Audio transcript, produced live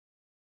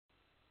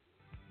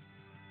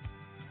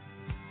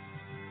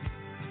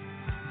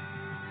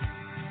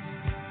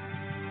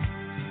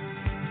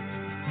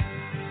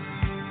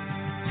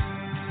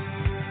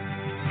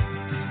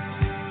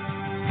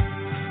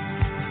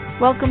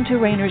Welcome to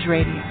Rainers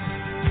Radio,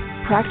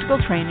 practical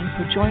training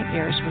for joint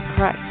heirs with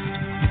Christ,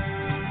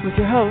 with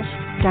your host,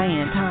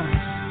 Diane Thomas.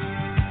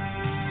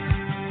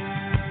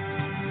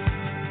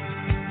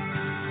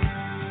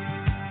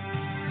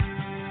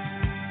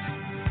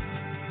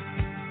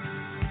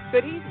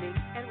 Good evening,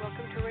 and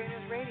welcome to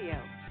Rainers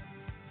Radio.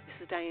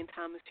 This is Diane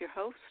Thomas, your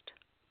host.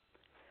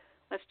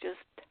 Let's just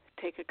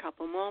take a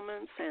couple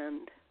moments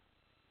and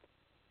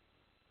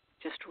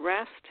just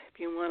rest. If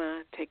you want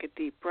to take a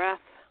deep breath,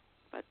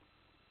 but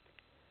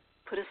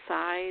put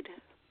aside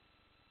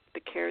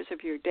the cares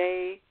of your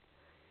day,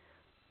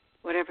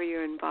 whatever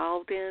you're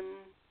involved in.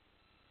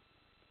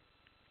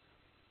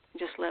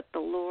 Just let the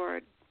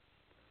Lord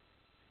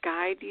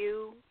guide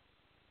you.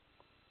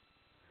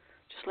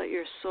 Just let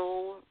your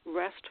soul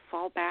rest,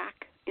 fall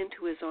back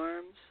into His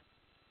arms.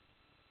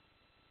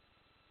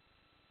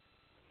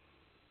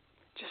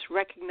 Just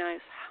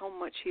recognize how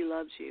much He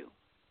loves you.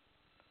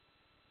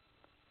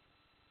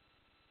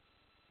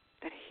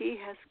 That He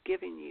has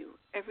given you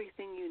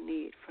everything you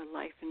need for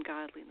life and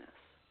godliness.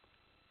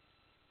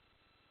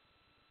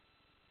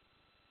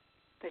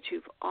 That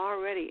you've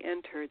already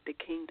entered the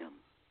kingdom.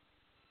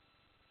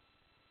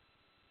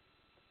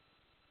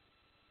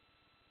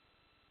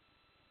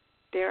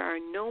 There are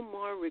no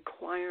more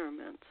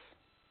requirements.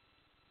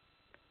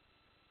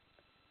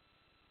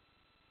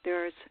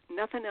 There's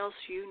nothing else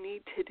you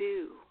need to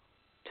do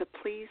to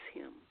please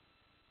Him.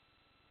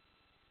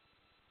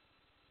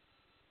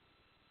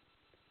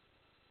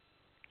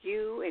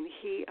 You and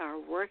He are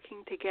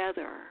working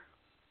together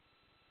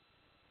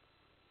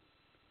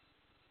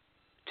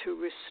to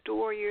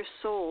restore your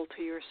soul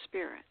to your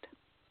spirit.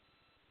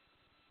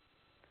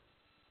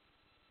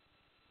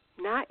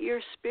 Not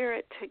your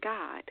spirit to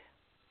God,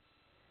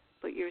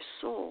 but your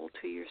soul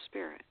to your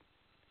spirit.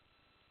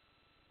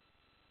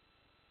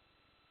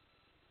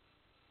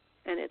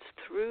 And it's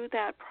through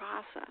that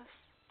process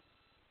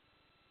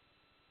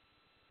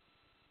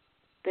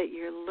that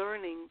you're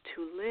learning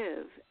to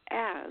live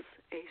as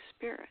a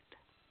spirit.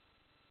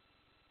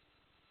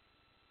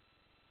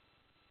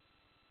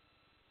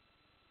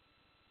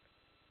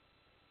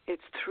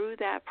 It's through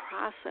that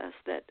process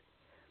that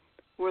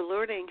we're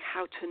learning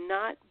how to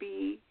not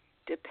be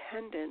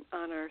dependent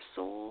on our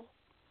soul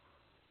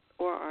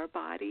or our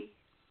body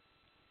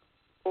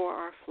or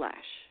our flesh,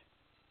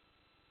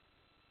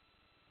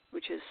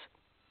 which is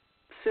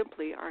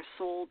simply our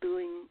soul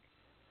doing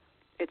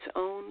its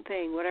own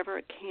thing, whatever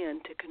it can,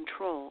 to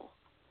control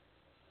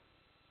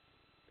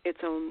its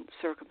own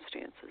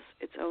circumstances,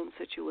 its own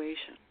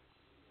situation.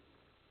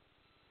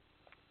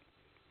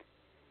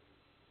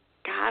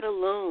 God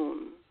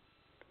alone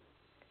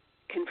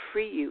can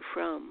free you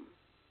from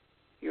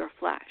your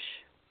flesh,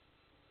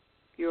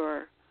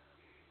 your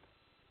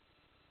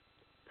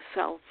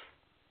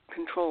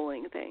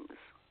self-controlling things,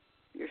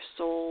 your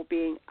soul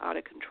being out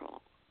of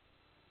control.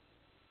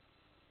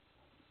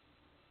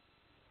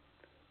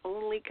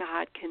 Only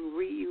God can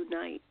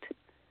reunite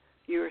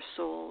your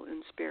soul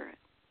and spirit.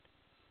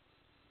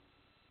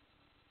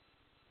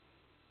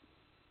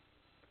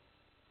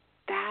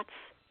 That's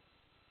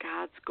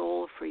God's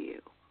goal for you.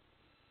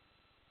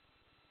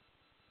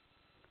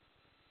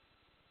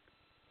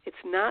 It's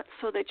not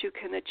so that you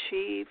can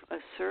achieve a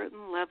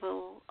certain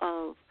level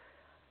of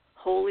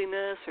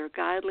holiness or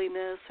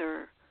godliness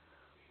or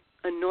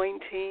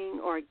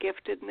anointing or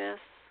giftedness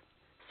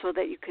so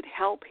that you could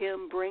help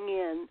Him bring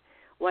in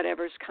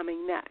whatever's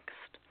coming next,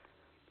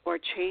 or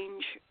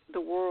change the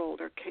world,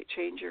 or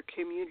change your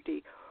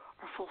community,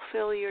 or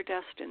fulfill your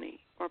destiny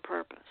or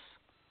purpose.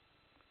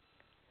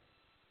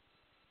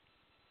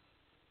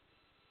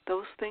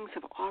 Those things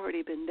have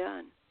already been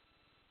done.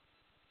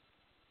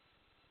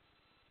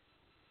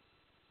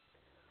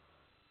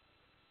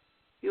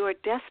 Your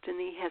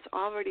destiny has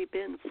already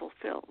been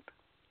fulfilled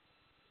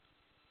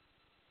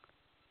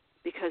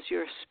because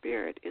your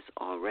spirit is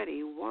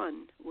already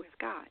one with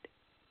God.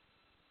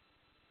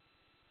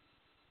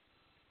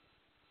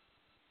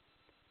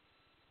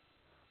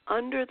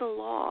 Under the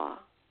law,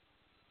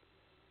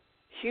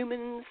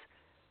 humans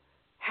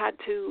had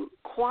to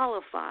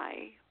qualify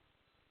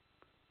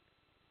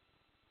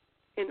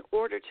in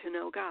order to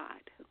know God.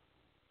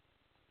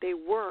 They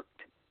worked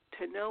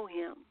to know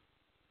Him.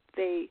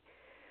 They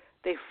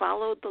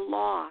followed the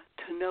law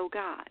to know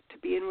God, to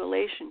be in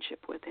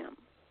relationship with Him.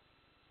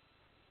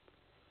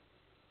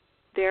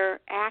 Their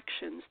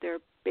actions, their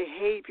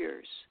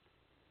behaviors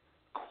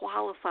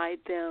qualified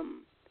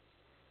them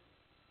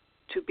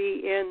to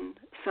be in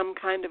some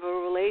kind of a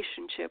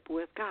relationship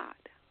with God.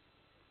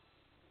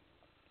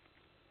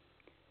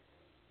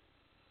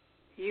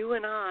 You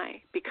and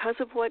I, because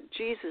of what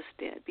Jesus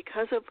did,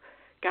 because of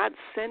God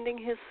sending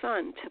His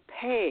Son to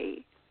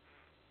pay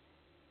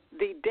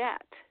the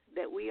debt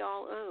that we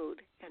all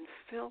owed and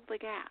fill the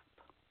gap,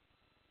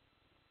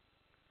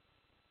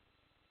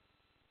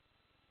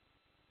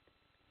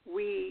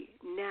 we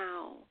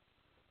now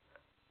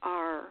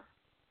are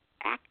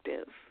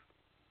active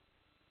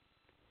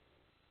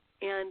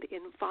and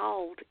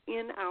involved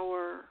in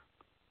our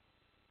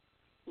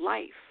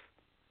life,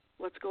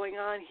 what's going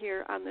on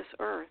here on this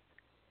earth,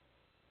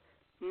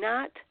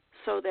 not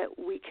so that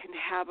we can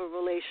have a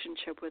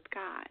relationship with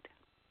God,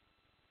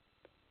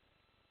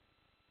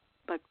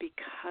 but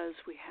because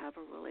we have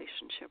a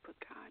relationship with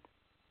God.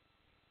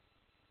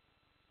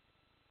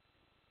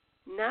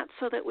 Not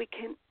so that we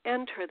can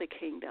enter the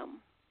kingdom,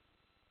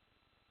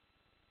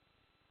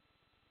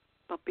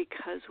 but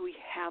because we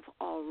have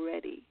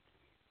already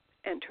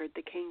entered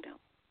the kingdom.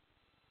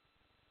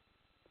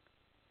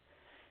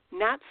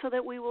 Not so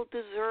that we will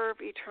deserve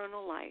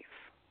eternal life,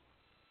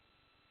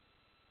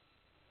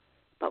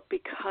 but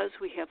because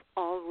we have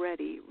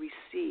already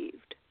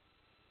received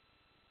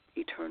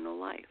eternal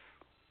life.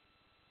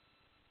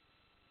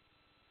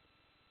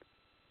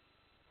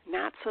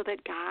 Not so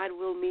that God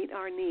will meet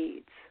our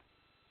needs,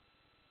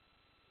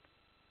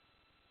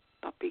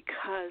 but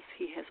because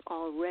He has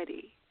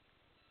already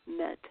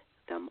met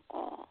them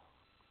all.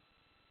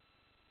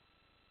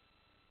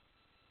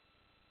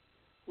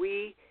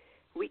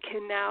 We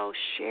can now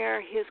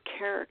share His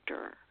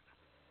character.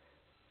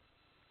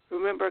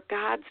 Remember,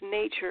 God's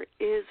nature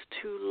is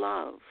to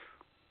love,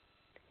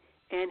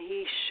 and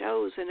He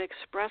shows and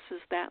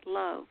expresses that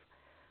love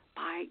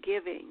by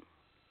giving,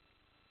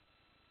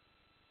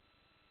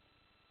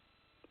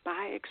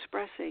 by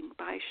expressing,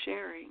 by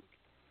sharing,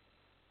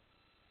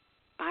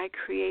 by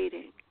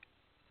creating.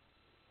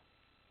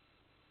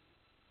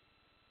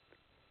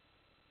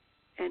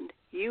 And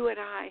you and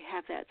I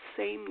have that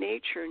same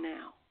nature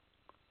now.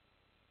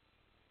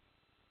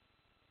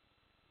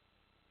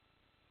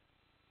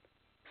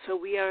 So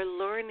we are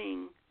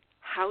learning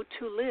how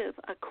to live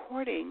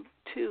according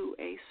to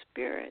a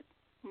spirit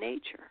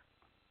nature.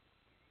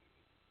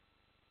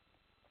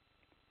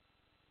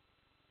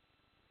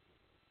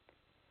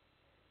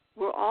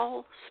 We're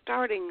all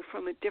starting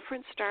from a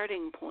different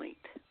starting point.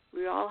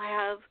 We all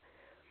have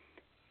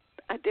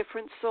a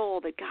different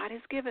soul that God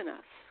has given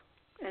us,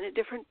 and a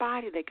different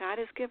body that God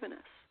has given us,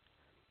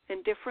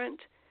 and different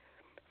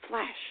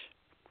flesh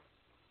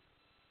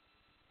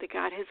that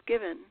God has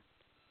given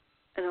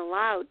and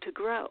allowed to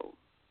grow.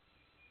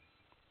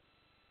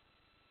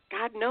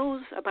 God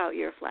knows about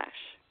your flesh.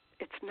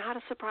 It's not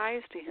a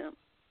surprise to Him.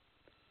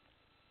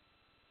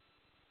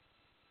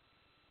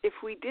 If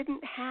we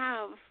didn't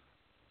have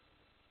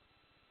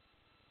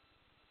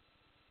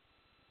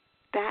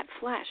that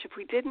flesh, if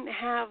we didn't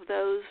have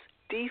those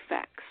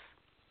defects,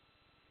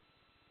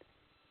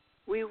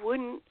 we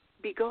wouldn't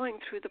be going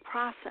through the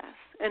process.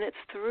 And it's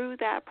through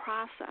that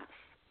process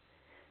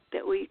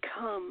that we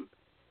come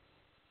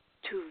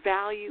to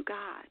value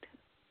God,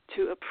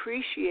 to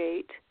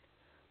appreciate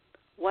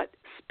what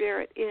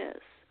spirit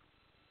is,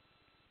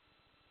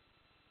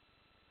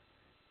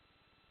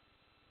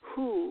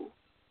 who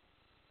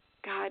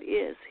God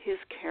is, His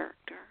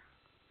character.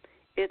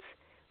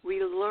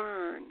 We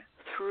learn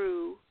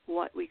through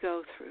what we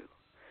go through.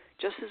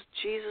 Just as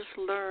Jesus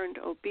learned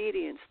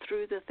obedience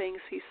through the things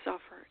He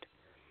suffered,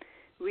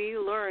 we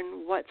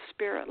learn what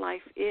spirit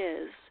life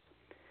is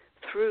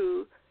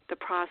through the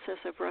process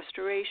of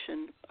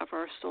restoration of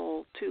our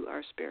soul to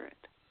our spirit.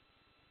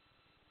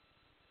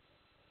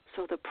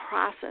 So the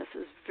process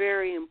is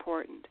very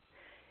important.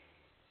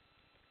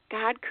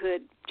 God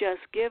could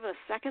just give a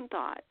second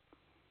thought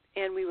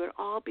and we would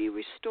all be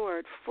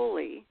restored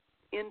fully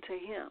into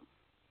Him.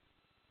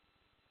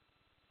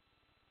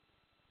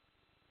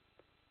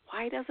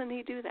 Why doesn't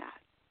He do that?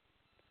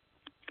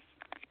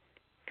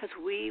 Because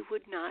we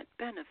would not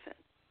benefit.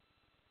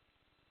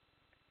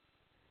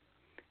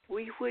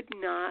 We would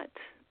not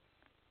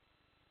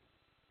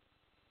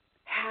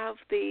have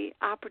the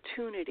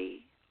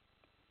opportunity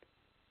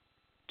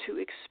to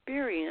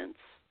experience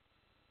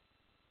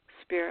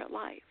spirit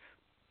life,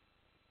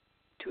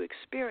 to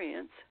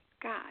experience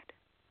God.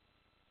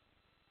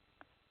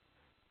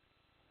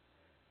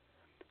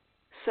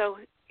 So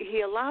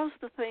He allows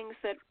the things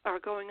that are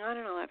going on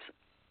in our lives.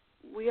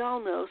 We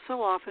all know,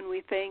 so often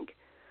we think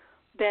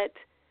that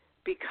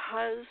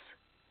because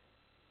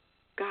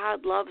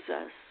God loves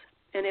us,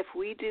 and if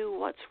we do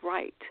what's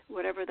right,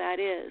 whatever that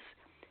is,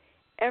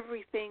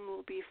 everything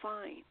will be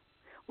fine.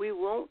 We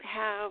won't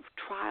have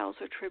trials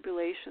or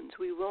tribulations.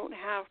 We won't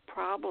have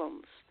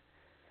problems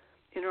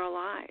in our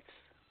lives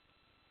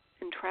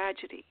and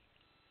tragedy.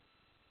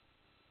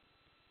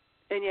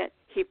 And yet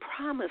He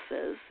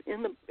promises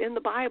in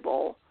the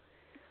Bible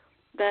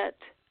that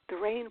the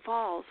rain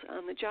falls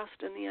on the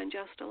just and the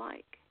unjust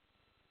alike.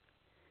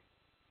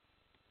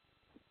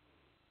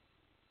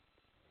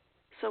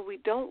 So we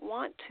don't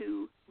want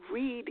to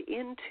read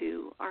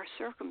into our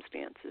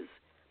circumstances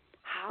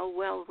how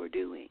well we're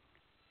doing.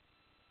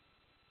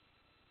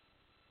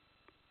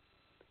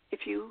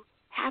 If you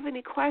have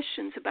any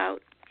questions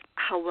about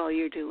how well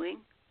you're doing,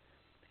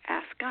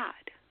 ask God.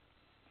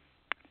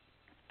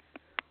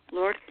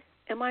 Lord,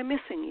 am I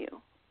missing you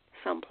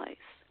someplace?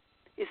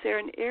 Is there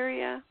an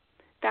area?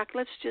 In fact,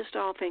 let's just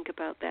all think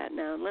about that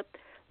now. And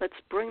let's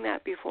bring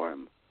that before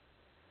Him.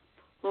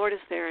 Lord, is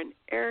there an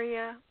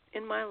area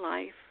in my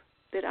life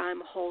that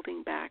I'm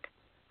holding back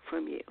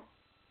from you?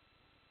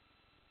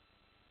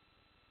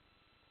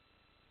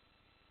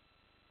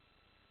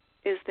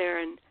 Is there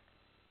an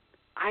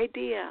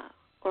idea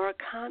or a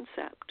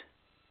concept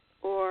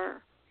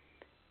or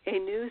a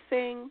new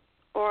thing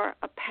or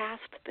a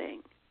past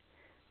thing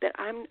that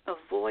I'm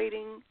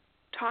avoiding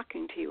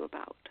talking to you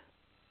about.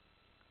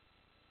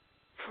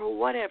 For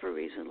whatever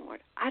reason, Lord,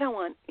 I don't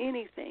want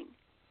anything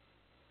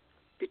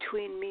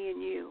between me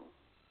and you.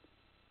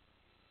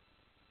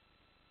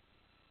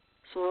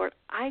 So, Lord,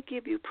 I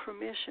give you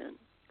permission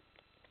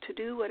to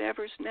do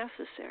whatever's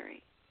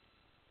necessary,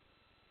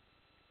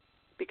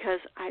 because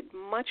I'd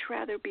much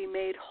rather be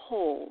made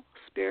whole,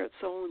 spirit,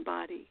 soul, and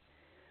body,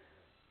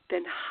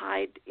 than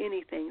hide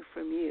anything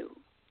from you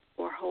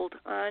or hold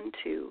on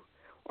to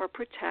or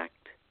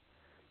protect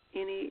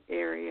any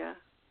area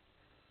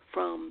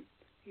from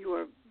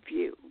your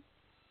view.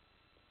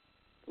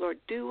 Lord,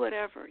 do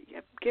whatever.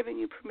 I've given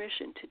you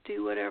permission to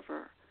do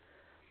whatever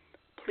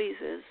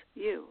pleases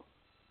you,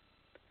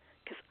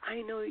 because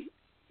I know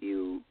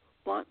you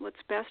want what's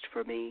best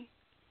for me,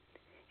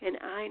 and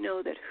I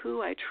know that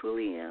who I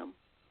truly am,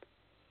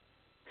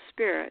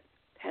 Spirit,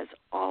 has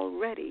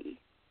already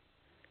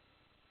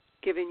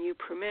given you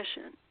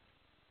permission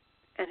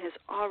and has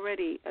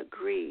already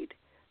agreed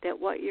that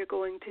what you're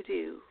going to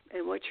do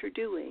and what you're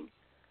doing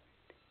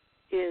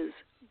is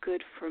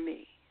good for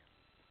me.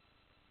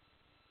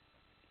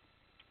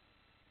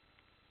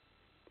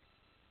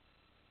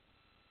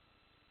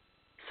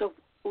 So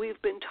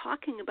we've been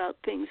talking about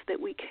things that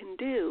we can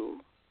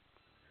do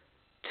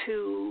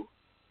to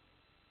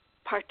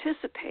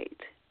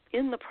participate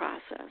in the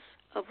process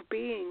of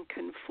being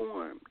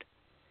conformed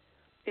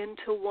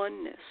into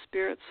oneness,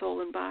 spirit,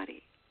 soul, and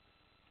body.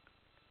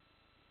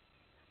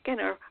 Again,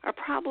 our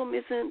problem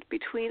isn't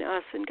between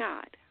us and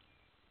God.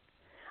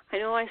 I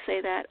know I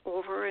say that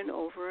over and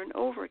over and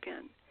over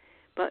again,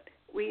 but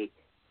we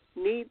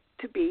need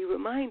to be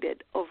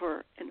reminded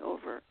over and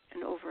over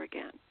and over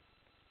again,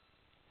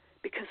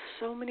 because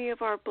so many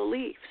of our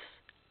beliefs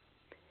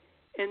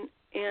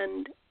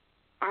and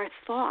our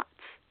thoughts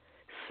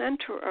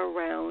center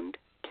around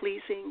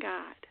pleasing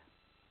God.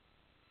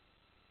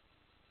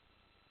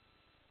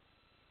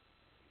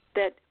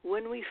 That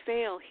when we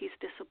fail, He's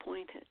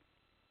disappointed.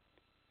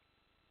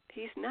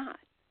 He's not.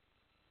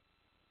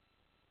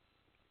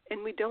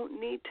 And we don't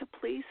need to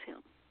please Him.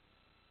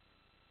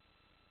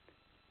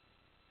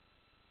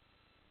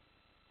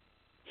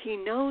 He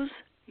knows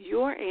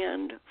your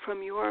end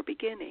from your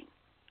beginning.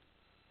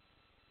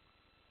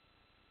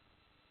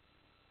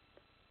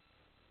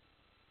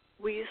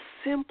 We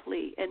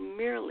simply and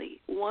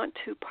merely want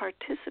to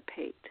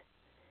participate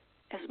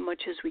as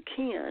much as we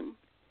can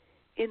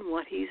in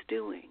what He's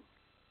doing.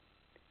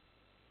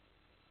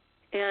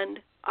 And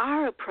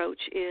our approach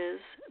is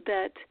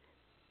that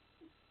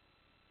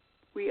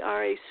we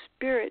are a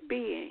spirit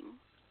being,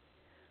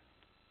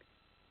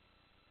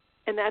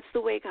 and that's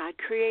the way God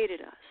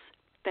created us,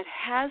 that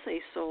has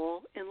a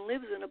soul and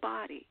lives in a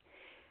body.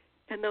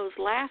 And those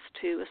last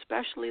two,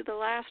 especially the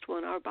last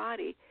one, our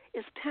body,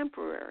 is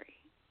temporary.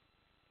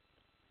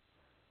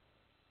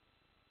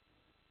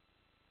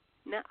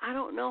 Now, I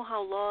don't know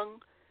how long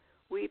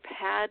we've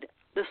had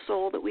the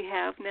soul that we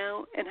have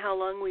now and how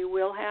long we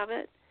will have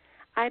it.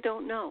 I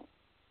don't know.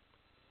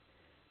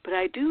 But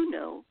I do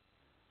know,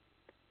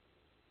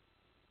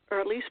 or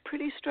at least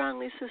pretty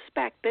strongly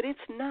suspect, that it's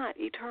not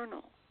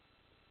eternal.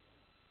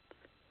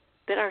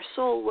 That our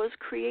soul was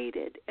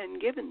created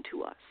and given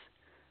to us,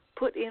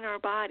 put in our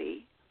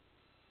body,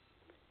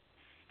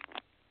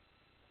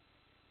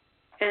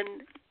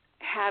 and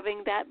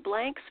having that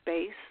blank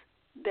space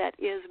that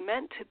is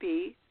meant to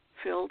be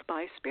filled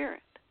by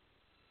Spirit.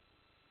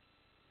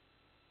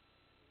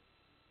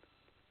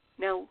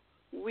 Now,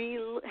 we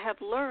have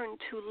learned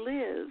to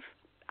live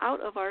out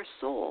of our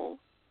soul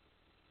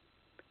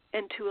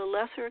and to a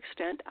lesser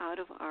extent out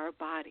of our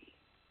body.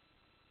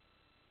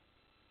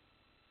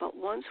 But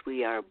once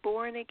we are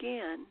born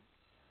again,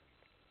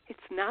 it's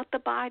not the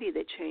body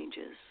that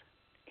changes.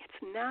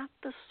 It's not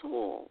the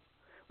soul.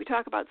 We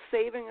talk about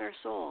saving our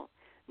soul.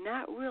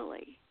 Not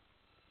really.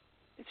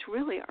 It's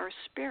really our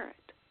spirit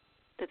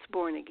that's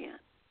born again,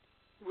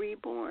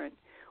 reborn.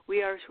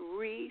 We are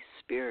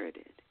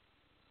re-spirited.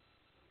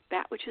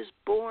 That which is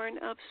born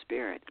of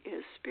Spirit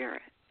is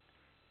Spirit.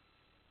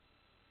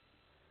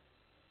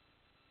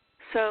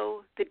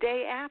 So the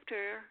day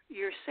after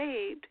you're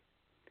saved,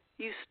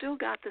 you still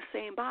got the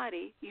same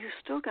body, you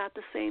still got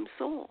the same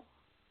soul.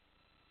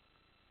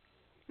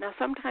 Now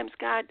sometimes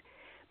God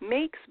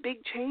makes big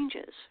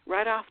changes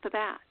right off the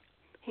bat.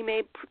 He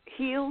may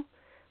heal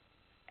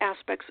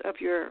aspects of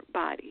your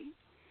body.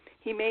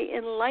 He may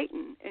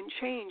enlighten and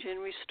change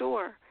and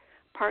restore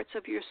parts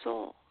of your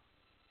soul.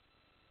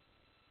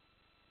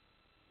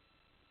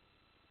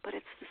 But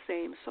it's the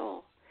same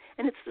soul,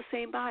 and it's the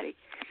same body.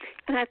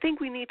 And I think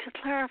we need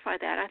to clarify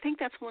that. I think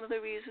that's one of the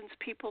reasons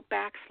people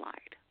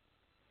backslide,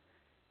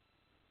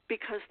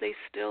 because they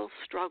still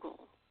struggle.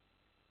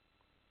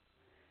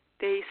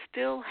 They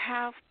still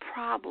have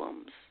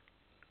problems.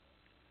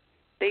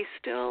 They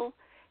still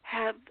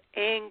have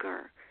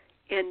anger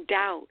and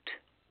doubt,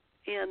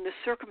 and the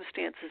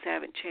circumstances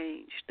haven't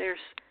changed.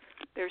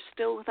 They're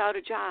still without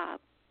a job,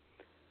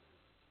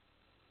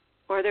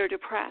 or they're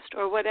depressed,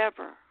 or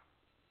whatever.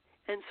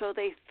 And so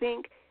they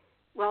think,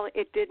 well,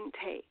 it didn't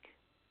take,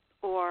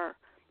 or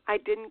I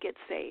didn't get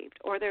saved,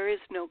 or there is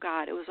no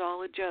God, it was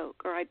all a joke,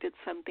 or I did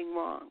something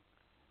wrong.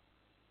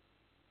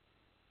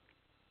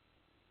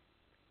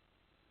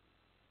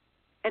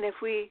 And if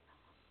we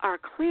are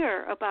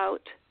clear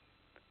about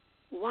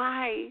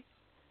why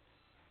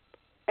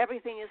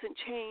everything isn't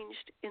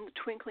changed in the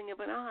twinkling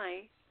of an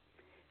eye,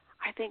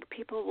 I think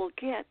people will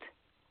get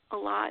a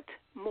lot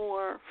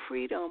more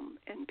freedom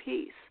and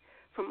peace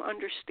from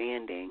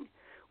understanding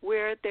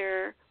where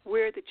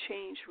the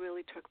change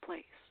really took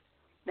place.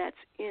 That's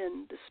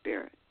in the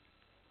spirit.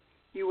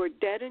 You were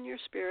dead in your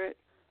spirit.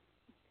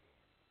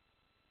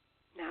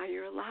 Now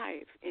you're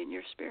alive in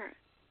your spirit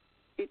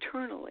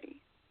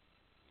eternally.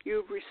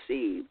 You've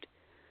received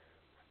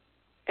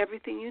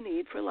everything you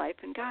need for life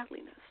and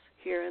godliness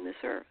here on this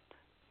earth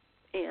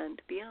and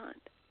beyond.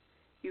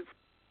 You've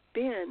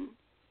been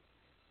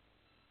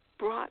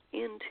brought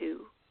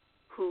into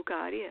who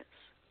God is,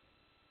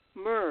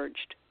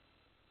 merged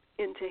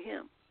into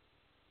Him.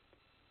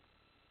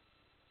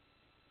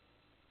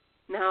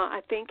 Now,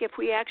 I think if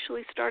we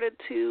actually started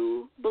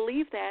to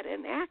believe that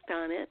and act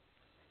on it,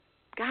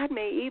 God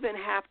may even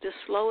have to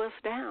slow us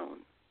down,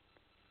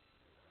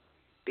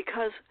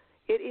 because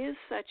it is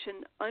such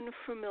an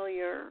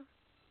unfamiliar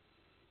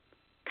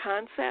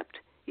concept,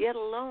 yet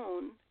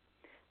alone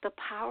the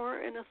power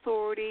and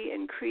authority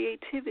and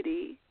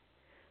creativity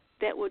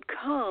that would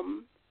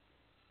come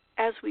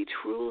as we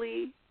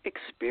truly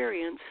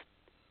experience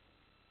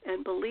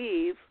and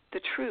believe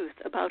the truth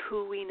about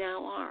who we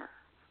now are.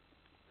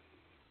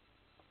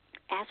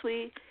 As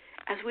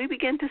we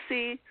begin to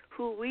see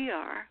who we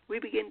are, we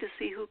begin to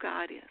see who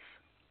God is.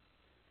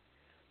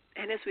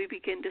 And as we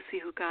begin to see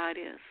who God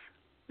is,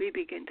 we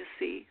begin to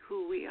see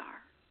who we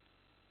are.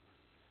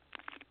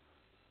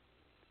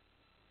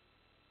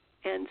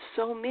 And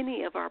so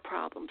many of our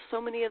problems,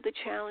 so many of the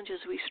challenges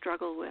we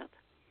struggle with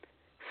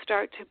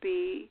start to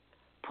be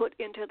put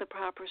into the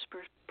proper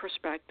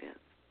perspective,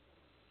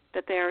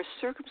 that there are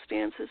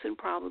circumstances and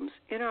problems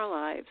in our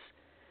lives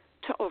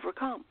to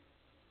overcome.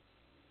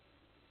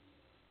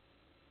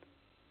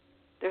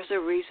 There's a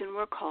reason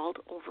we're called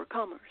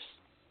overcomers.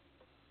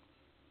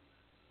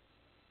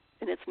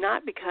 And it's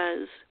not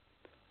because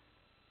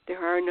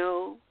there are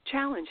no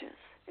challenges.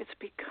 It's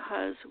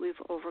because we've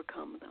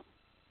overcome them.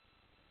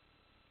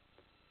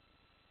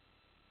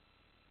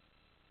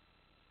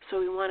 So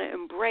we want to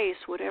embrace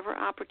whatever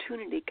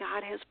opportunity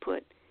God has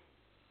put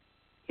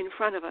in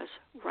front of us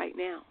right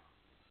now.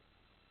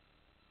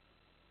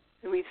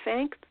 And we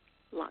thank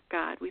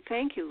God, we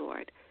thank you,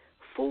 Lord,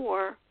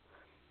 for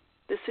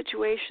the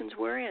situations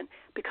we're in.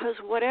 Because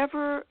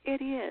whatever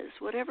it is,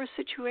 whatever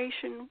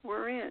situation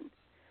we're in,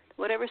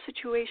 whatever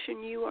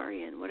situation you are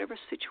in, whatever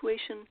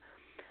situation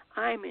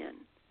I'm in,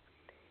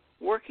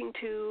 working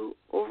to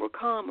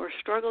overcome or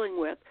struggling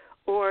with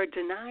or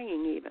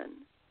denying even,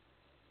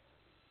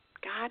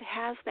 God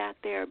has that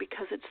there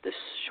because it's the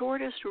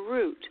shortest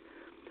route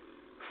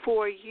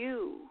for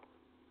you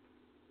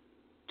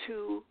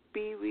to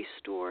be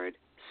restored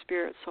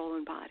spirit, soul,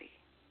 and body.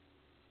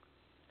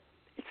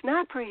 It's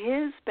not for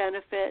His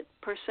benefit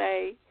per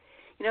se.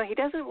 You know, He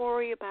doesn't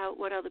worry about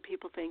what other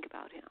people think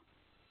about Him.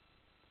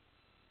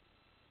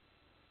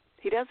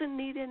 He doesn't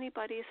need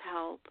anybody's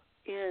help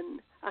in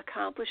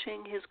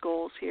accomplishing His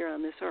goals here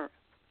on this earth.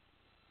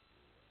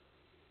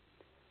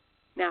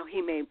 Now,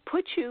 He may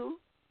put you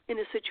in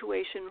a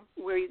situation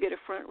where you get a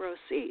front row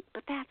seat,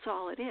 but that's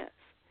all it is.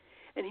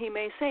 And He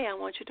may say, I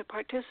want you to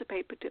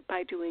participate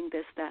by doing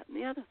this, that, and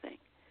the other thing.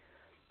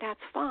 That's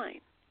fine.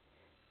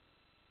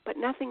 But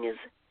nothing is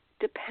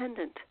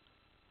dependent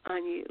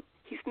on you.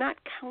 He's not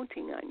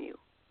counting on you.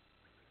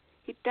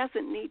 He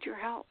doesn't need your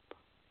help.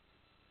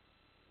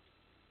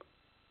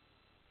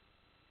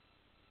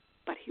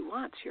 But He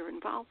wants your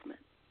involvement.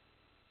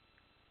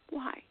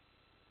 Why?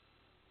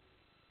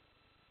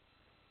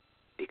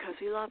 Because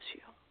He loves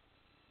you.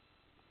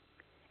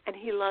 And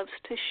He loves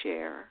to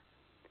share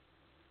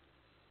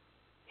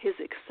His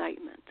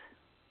excitement,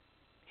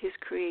 His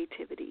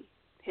creativity,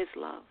 His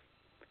love.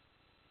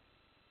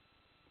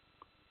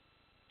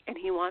 And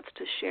He wants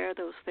to share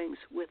those things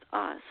with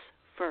us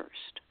first,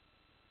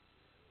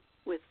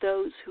 with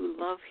those who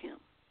love Him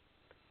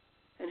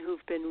and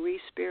who've been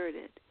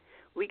re-spirited.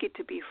 We get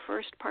to be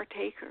first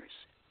partakers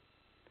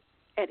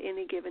at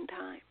any given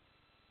time.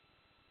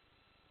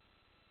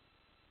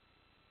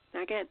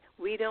 Now again,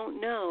 we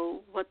don't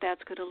know what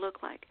that's going to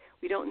look like.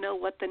 We don't know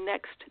what the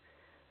next,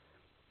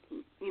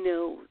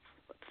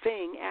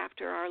 thing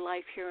after our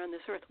life here on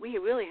this earth. We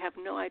really have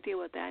no idea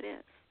what that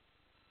is.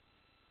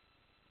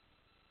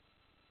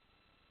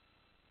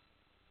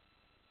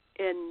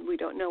 And we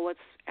don't know what's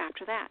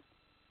after that,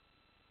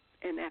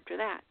 and after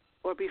that,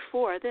 or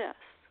before this.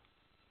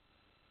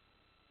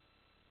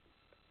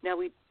 Now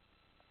we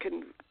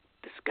can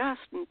discuss,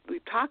 and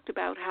we've talked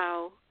about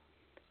how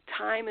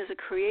time is a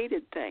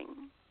created thing.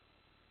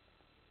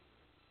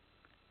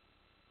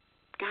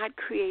 God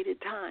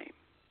created time.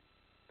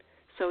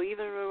 So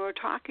even when we're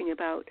talking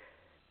about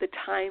the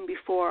time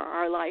before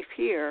our life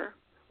here,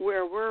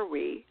 where were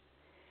we?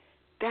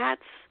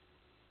 That's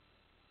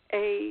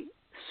a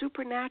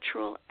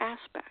supernatural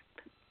aspect.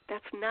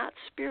 That's not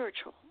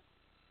spiritual.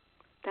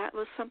 That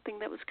was something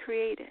that was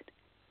created.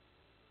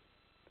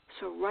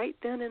 So right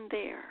then and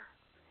there,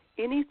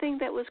 anything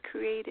that was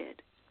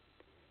created,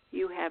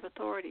 you have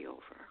authority over.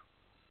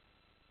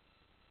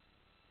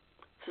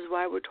 This is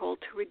why we're told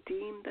to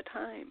redeem the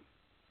time.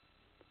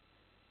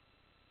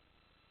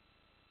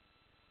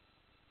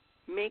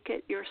 Make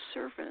it your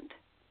servant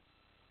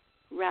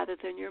rather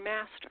than your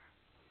master.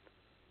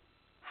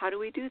 How do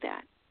we do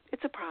that?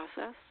 It's a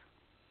process.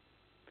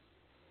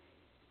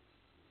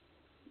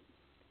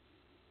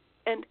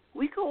 And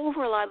we go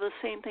over a lot of the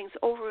same things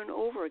over and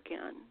over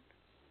again.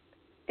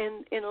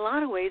 And in a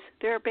lot of ways,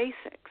 they're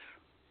basics.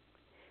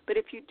 But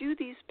if you do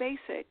these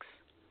basics,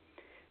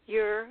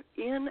 you're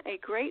in a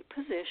great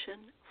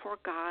position for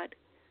God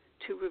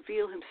to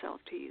reveal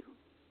himself to you,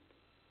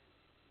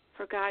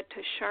 for God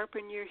to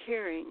sharpen your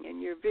hearing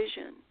and your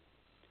vision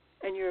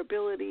and your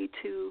ability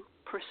to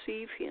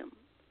perceive him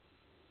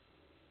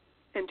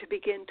and to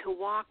begin to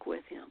walk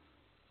with him.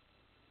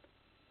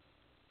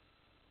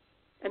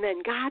 And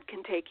then God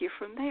can take you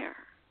from there.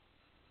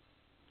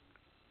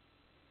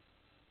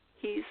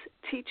 He's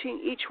teaching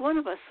each one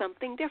of us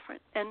something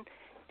different and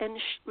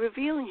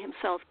revealing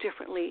himself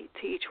differently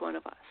to each one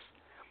of us.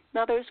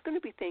 Now, there's going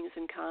to be things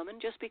in common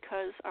just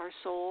because our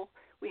soul,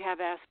 we have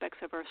aspects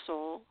of our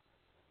soul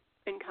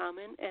in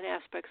common and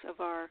aspects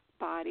of our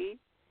body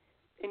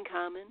in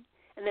common.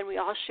 And then we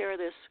all share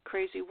this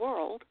crazy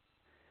world.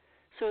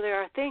 So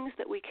there are things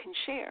that we can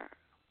share.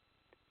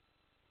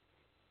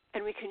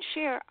 And we can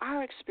share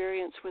our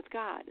experience with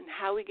God and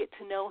how we get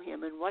to know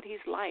him and what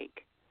he's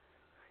like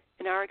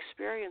and our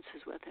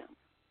experiences with him.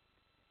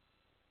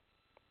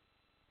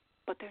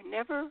 But they're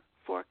never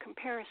for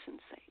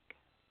comparison's sake.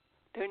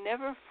 They're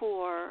never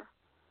for,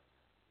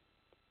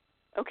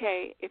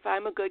 okay, if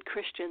I'm a good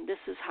Christian, this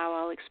is how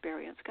I'll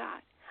experience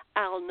God.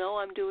 I'll know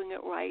I'm doing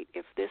it right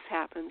if this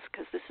happens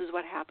because this is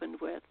what happened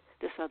with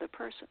this other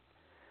person.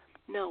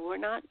 No, we're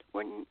not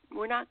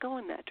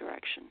going that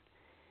direction.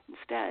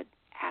 Instead,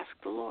 ask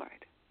the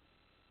Lord.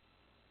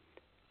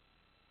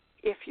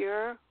 If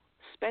you're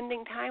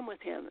spending time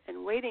with him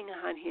and waiting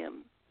on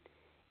him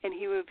and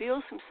he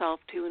reveals himself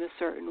to you in a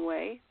certain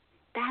way,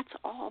 that's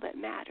all that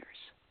matters.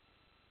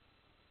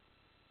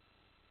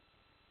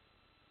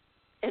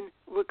 And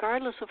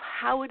regardless of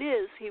how it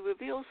is, he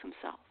reveals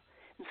himself.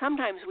 And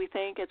sometimes we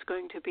think it's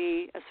going to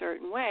be a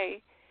certain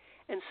way,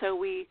 and so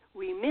we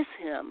miss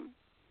him.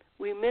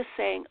 We miss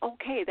saying,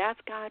 okay, that's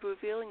God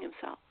revealing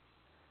himself.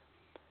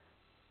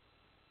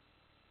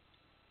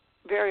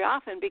 Very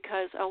often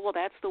because,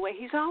 that's the way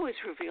he's always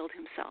revealed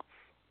himself.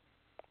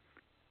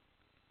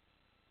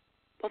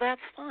 Well,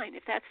 that's fine.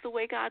 If that's the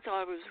way God's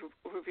always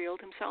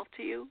revealed himself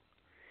to you,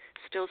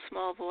 still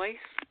small voice,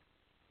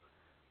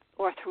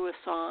 or through a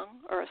song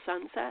or a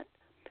sunset,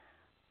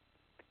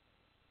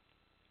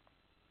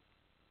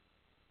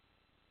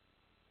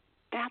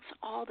 that's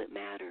all that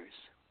matters,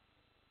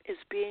 is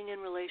being in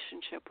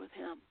relationship with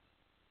him.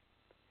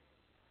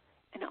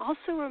 And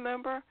also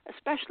remember,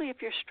 especially if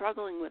you're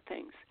struggling with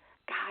things,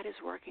 God is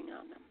working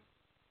on them.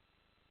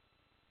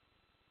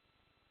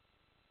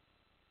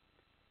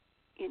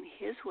 In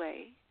his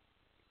way,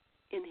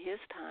 in his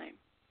time.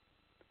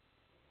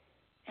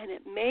 And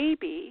it may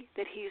be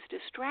that he's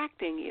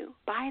distracting you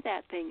by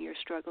that thing you're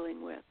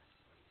struggling with,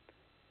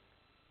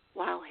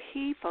 while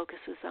he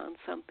focuses on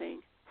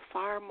something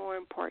far more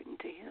important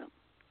to him.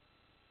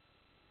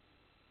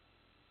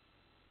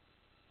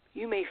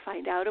 You may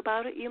find out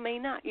about it, you may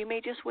not. You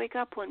may just wake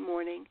up one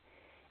morning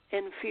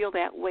and feel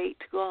that weight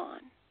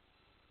gone,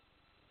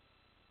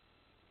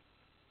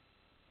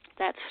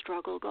 that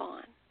struggle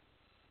gone.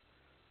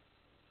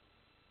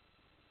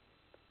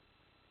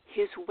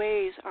 His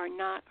ways are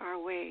not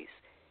our ways.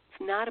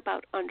 It's not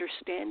about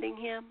understanding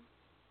him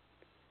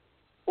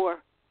or,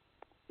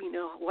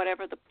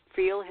 whatever,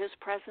 feel his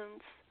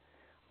presence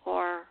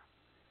or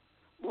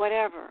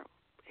whatever.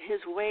 His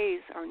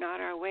ways are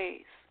not our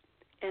ways.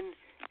 And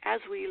as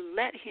we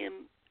let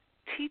him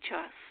teach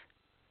us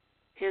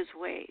his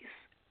ways,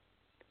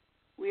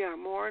 we are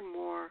more and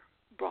more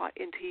brought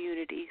into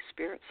unity,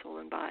 spirit, soul,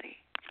 and body.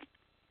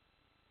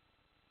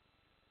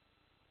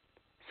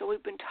 So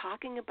we've been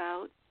talking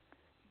about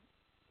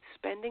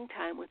spending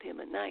time with him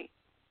at night,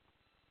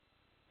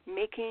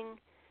 making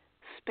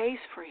space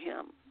for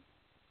him.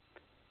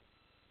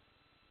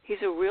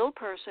 He's a real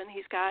person.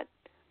 He's got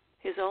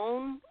his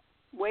own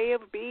way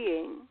of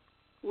being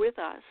with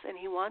us, and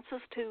he wants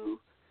us to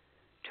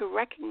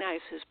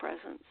recognize his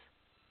presence.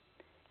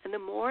 And the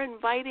more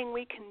inviting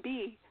we can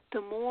be,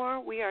 the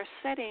more we are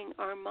setting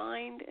our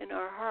mind and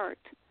our heart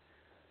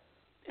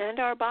and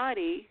our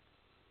body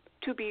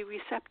to be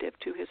receptive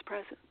to his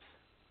presence.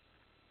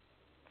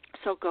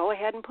 So go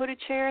ahead and put a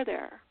chair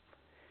there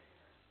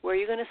where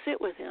you're going to sit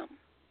with him.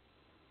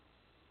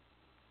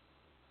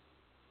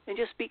 And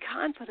just be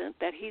confident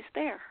that he's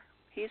there.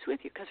 He's with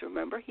you, because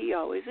remember, he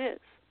always is.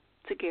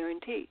 It's a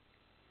guarantee.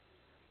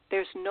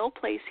 There's no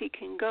place he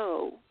can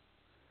go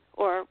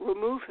or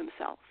remove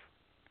himself.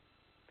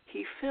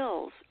 He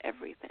fills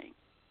everything.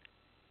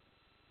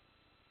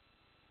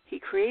 He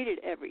created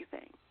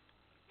everything.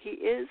 He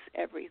is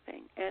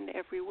everything and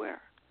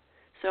everywhere.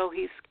 So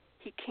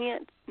he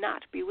can't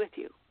not be with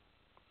you.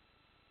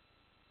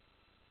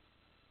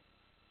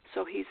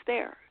 So he's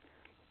there.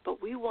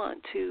 But we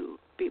want to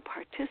be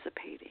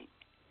participating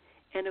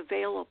and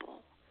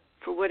available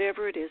for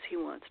whatever it is he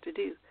wants to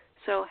do.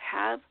 So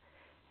have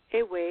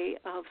a way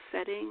of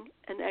setting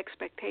an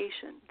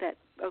expectation that,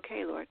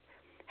 okay, Lord,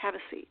 have a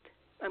seat.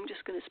 I'm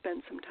just going to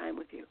spend some time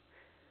with you.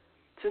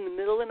 It's in the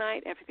middle of the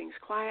night, everything's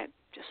quiet,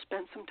 just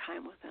spend some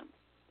time with him.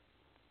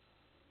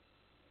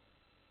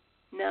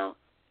 Now,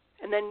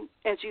 and then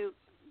as you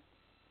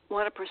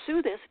want to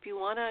pursue this, if you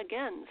want to,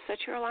 again, set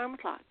your alarm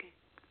clock.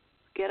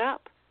 Get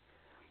up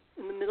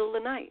in the middle of the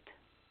night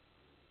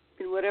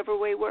in whatever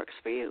way works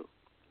for you.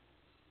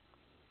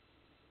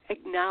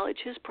 Acknowledge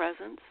his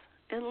presence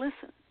and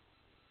listen.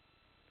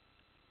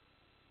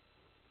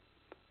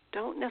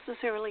 Don't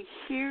necessarily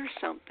hear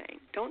something.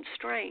 Don't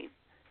strain.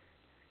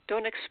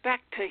 Don't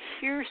expect to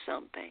hear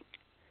something,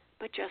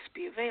 but just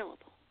be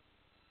available.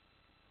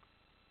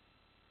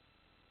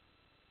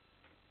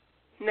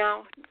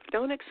 Now,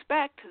 don't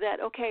expect that,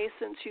 okay,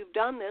 since you've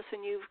done this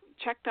and you've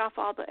checked off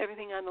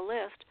everything on the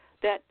list,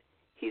 that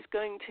he's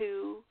going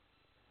to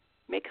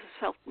make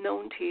himself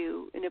known to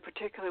you in a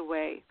particular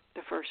way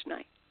the first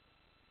night.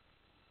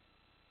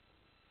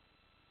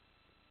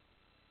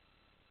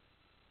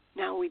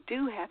 Now, we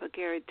do have a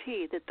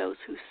guarantee that those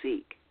who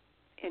seek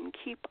and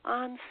keep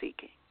on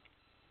seeking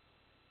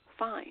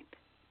find.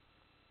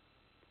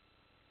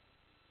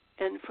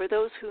 And for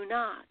those who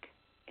knock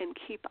and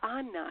keep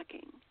on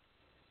knocking,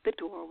 the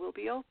door will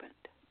be opened.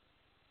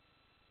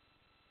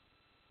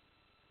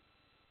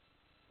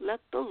 Let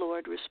the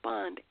Lord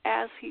respond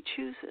as he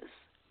chooses.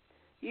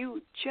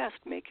 You just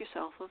make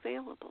yourself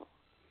available.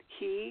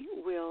 He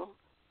will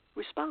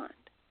respond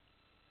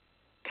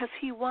because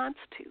he wants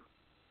to.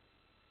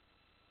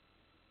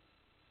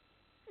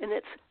 And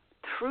it's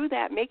through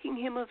that, making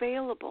him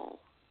available,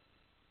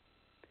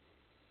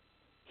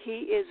 he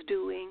is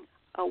doing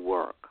a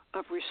work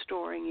of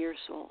restoring your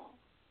soul,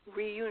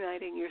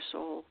 reuniting your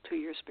soul to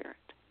your spirit.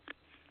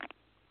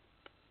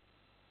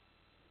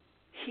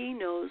 He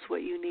knows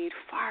what you need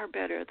far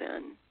better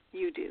than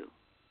you do.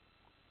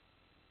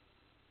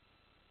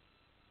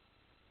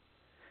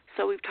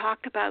 So we've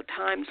talked about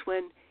times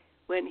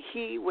when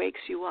he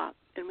wakes you up,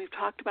 and we've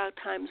talked about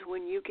times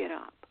when you get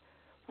up.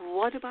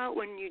 What about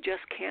when you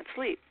just can't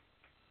sleep?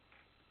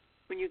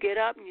 When you get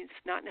up and it's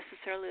not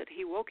necessarily that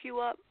he woke you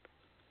up,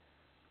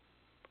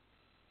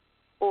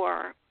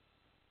 or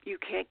you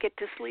can't get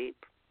to sleep.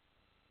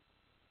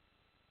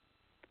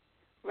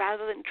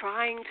 Rather than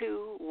trying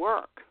to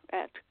work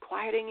at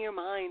quieting your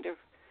mind or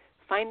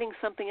finding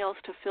something else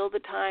to fill the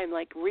time,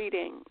 like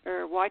reading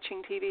or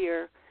watching TV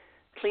or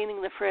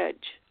cleaning the fridge,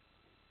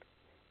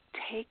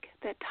 take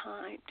that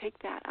time, take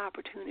that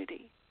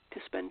opportunity to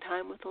spend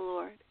time with the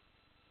Lord.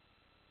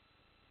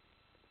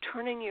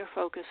 Turning your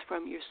focus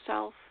from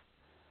yourself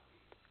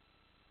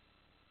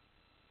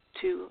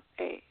to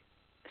a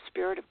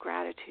spirit of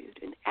gratitude,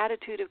 an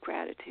attitude of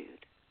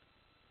gratitude.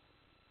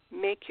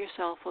 Make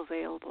yourself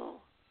available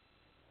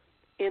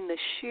in the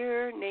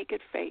sheer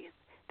naked faith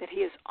that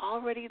he is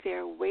already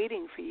there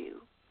waiting for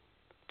you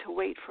to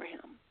wait for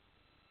him.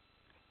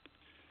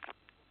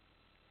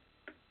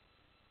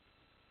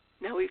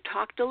 Now, we've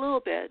talked a little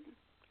bit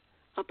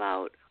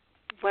about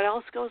what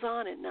else goes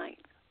on at night.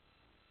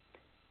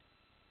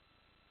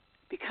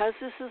 Because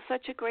this is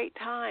such a great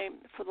time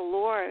for the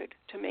Lord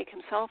to make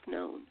himself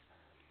known,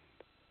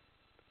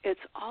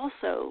 it's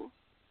also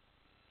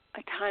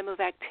a time of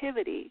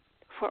activity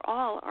for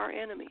all our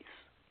enemies.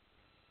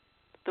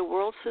 The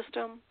world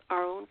system,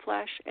 our own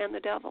flesh, and the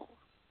devil.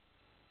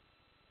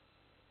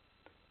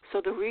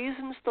 So the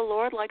reasons the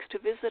Lord likes to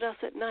visit us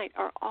at night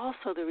are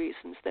also the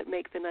reasons that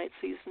make the night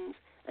seasons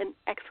an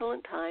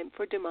excellent time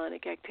for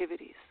demonic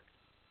activities.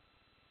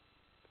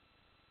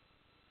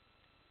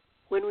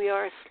 When we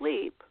are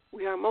asleep,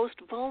 we are most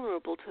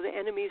vulnerable to the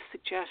enemy's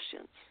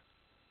suggestions.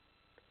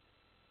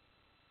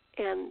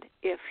 And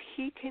if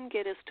he can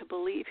get us to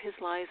believe his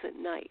lies at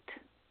night,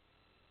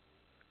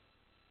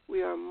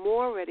 we are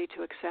more ready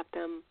to accept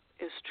them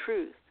as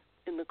truth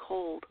in the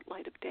cold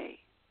light of day.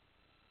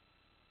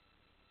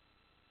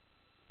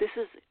 This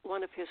is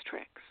one of his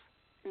tricks,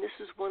 and this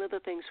is one of the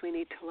things we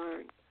need to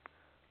learn.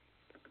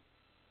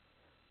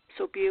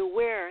 So be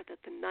aware that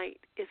the night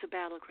is a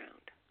battleground.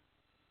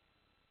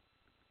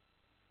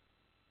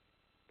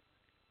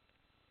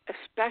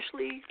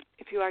 Especially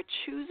if you are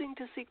choosing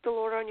to seek the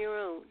Lord on your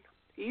own,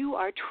 you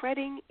are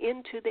treading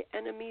into the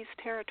enemy's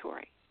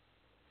territory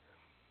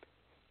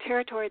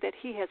that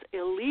he has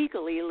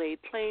illegally laid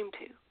claim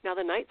to. Now,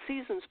 the night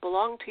seasons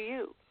belong to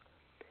you,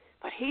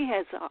 but he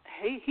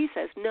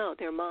says, no,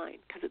 they're mine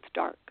because it's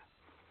dark.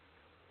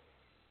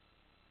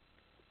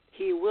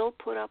 He will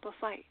put up a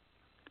fight.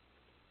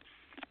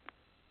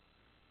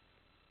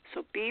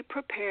 So be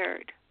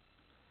prepared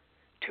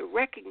to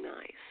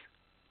recognize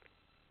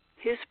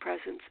his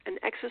presence and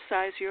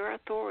exercise your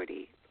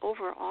authority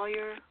over all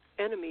your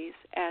enemies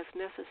as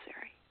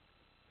necessary.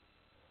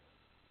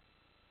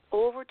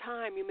 Over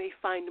time, you may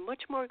find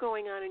much more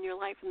going on in your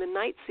life in the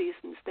night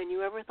seasons than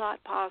you ever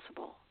thought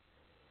possible,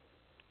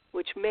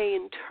 which may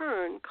in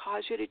turn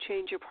cause you to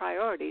change your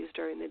priorities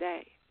during the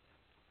day.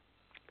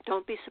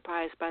 Don't be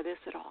surprised by this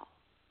at all.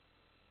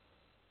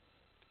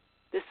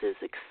 This is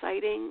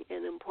exciting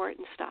and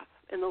important stuff,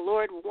 and the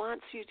Lord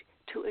wants you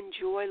to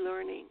enjoy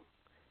learning,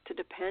 to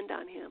depend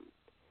on Him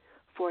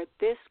for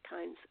this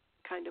kind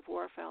of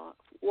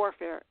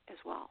warfare as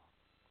well.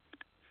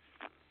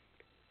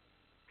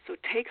 So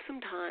take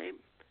some time,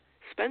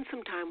 spend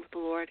some time with the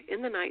Lord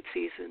in the night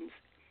seasons,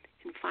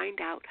 and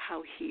find out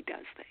how He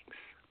does things.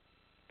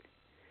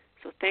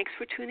 So thanks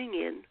for tuning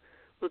in.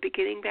 We'll be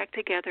getting back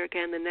together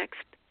again the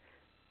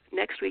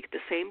next week at the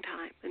same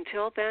time.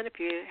 Until then, if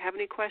you have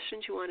any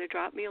questions, you want to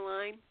drop me a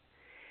line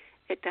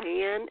at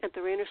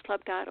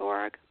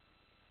Diane@therainersclub.org.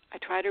 I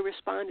try to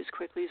respond as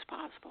quickly as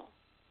possible.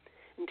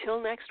 Until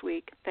next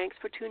week, thanks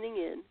for tuning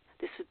in.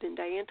 This has been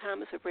Diane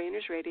Thomas of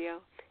Rainers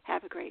Radio.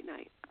 Have a great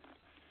night.